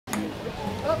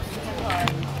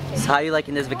So how are you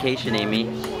liking this vacation, Amy?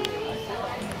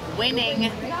 Winning.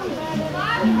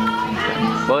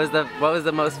 What was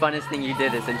the most funnest thing you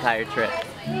did this entire trip?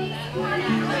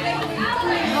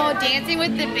 Oh, dancing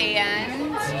with the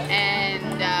band and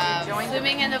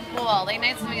swimming in the pool. Late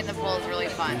night swimming in the pool is really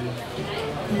fun.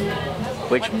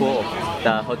 Which pool?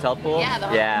 The hotel pool? Yeah, the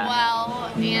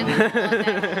well, and the pool at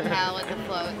that hotel with the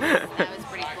floats. That was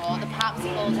pretty cool. The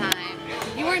popsicle time.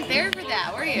 You weren't there for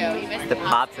that, were you? You missed The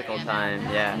popsicle time,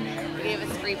 yeah. They gave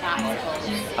us free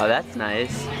popsicles. Oh, that's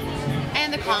nice.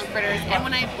 And the conch fritters, and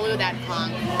when I blew that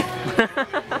conch.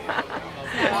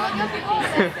 I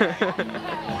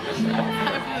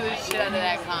blew the shit out of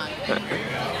that conch.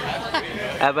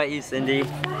 How about you, Cindy?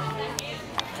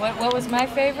 What was my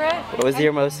favorite? What was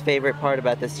your most favorite part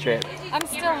about this trip? I'm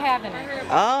still having it.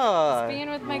 Oh! Just being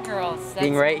with my girls.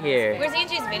 Being right here. Where's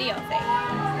Angie's video thing?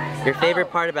 Your favorite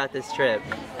part about this trip?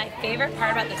 My favorite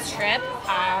part about this trip?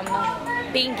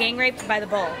 Being gang raped by the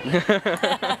bull.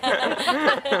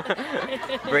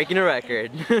 Breaking a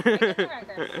record. Breaking a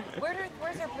record.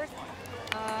 Where's her person?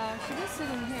 She was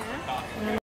sitting here.